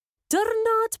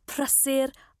Diwrnod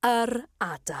Prysur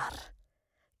Adar,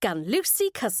 gan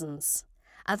Lucy Cousins,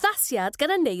 addasiad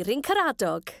gan Aneurin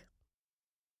Caradog.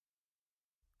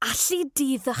 Allu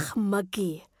di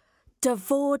ddychmygu dy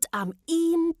fod am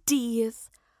un dydd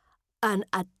yn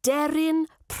aderyn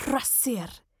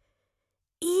prysur.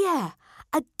 Ie,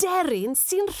 aderyn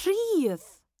sy'n rhydd.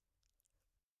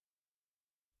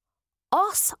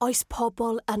 Os oes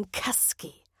pobl yn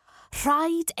cysgu,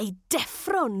 rhaid ei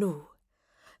deffro nhw.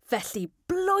 Felly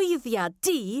blwyddiad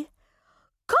di,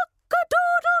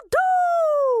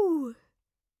 coc-a-doodle-doo!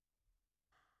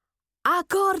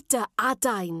 Agor dy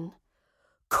adain,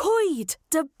 cwyd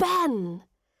dy ben,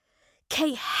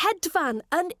 cei hedfan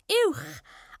yn uwch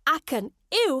ac yn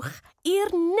uwch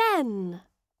i'r nen.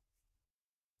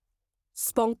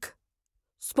 Sbonc,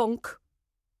 sbonc,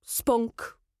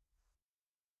 sbonc.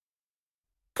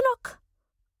 Cnoc,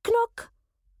 cnoc,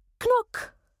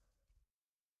 cnoc.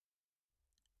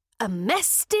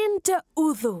 Ymestyn dy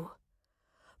wddw,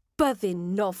 byddin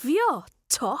nofio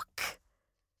toc.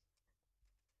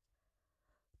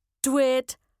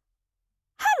 Dwed,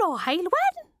 helo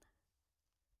heilwen.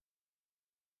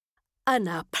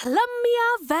 Yna plymia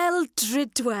fel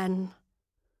dridwen.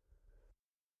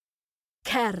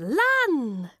 Cer lan,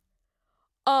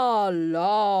 a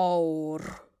lawr.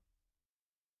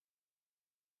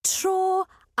 Tro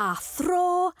a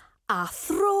thro a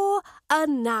thro y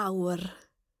nawr.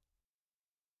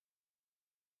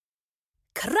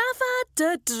 Crafa dy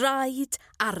draed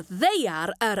ar ddeiar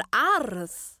yr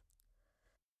ardd.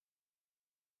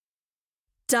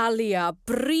 Dalia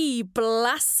bri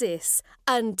blasus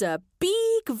yn dy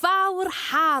big fawr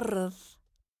hardd.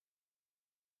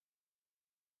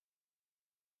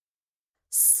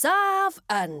 Saf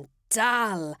yn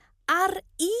dal ar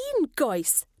un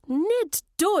goes, nid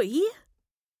dwy.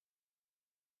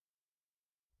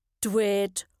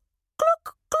 Dwed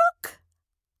clwc, clwc,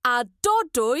 a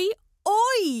dodwy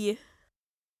oi.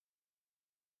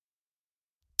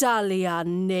 Dalia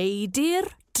neidir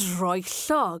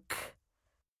droellog.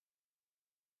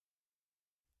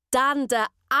 Dan dy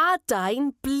adain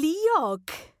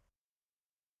bliog.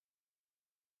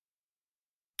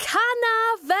 Cana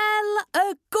fel y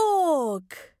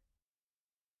gog.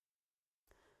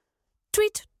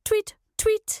 Tweet, tweet,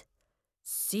 tweet.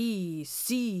 Si,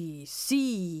 si,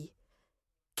 si.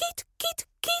 Keet, keet,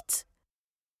 keet.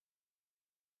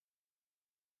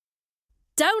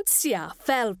 Dawnsia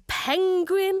fel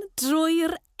penguin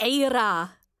drwy'r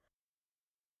eira.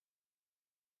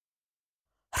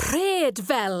 Rhed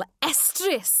fel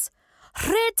estrus.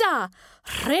 Rheda,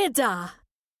 rheda.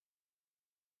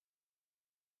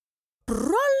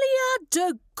 Brolia dy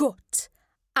gwt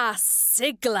a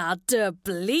sigla dy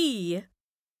blu.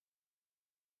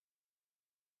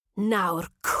 Nawr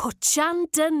cwtsian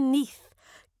dy nyth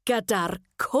gyda'r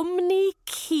cwmni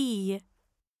ci.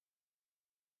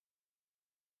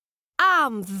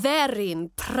 Am dderyn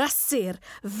prysur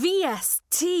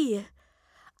VST,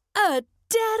 y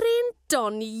deryn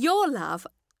doniolaf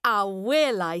a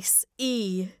welais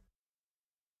i.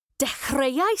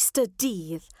 Dechreuais dy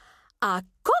dydd a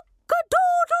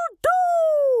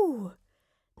coc-a-doodle-doo.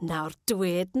 Nawr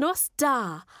dwed nos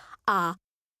da a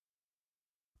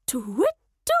twit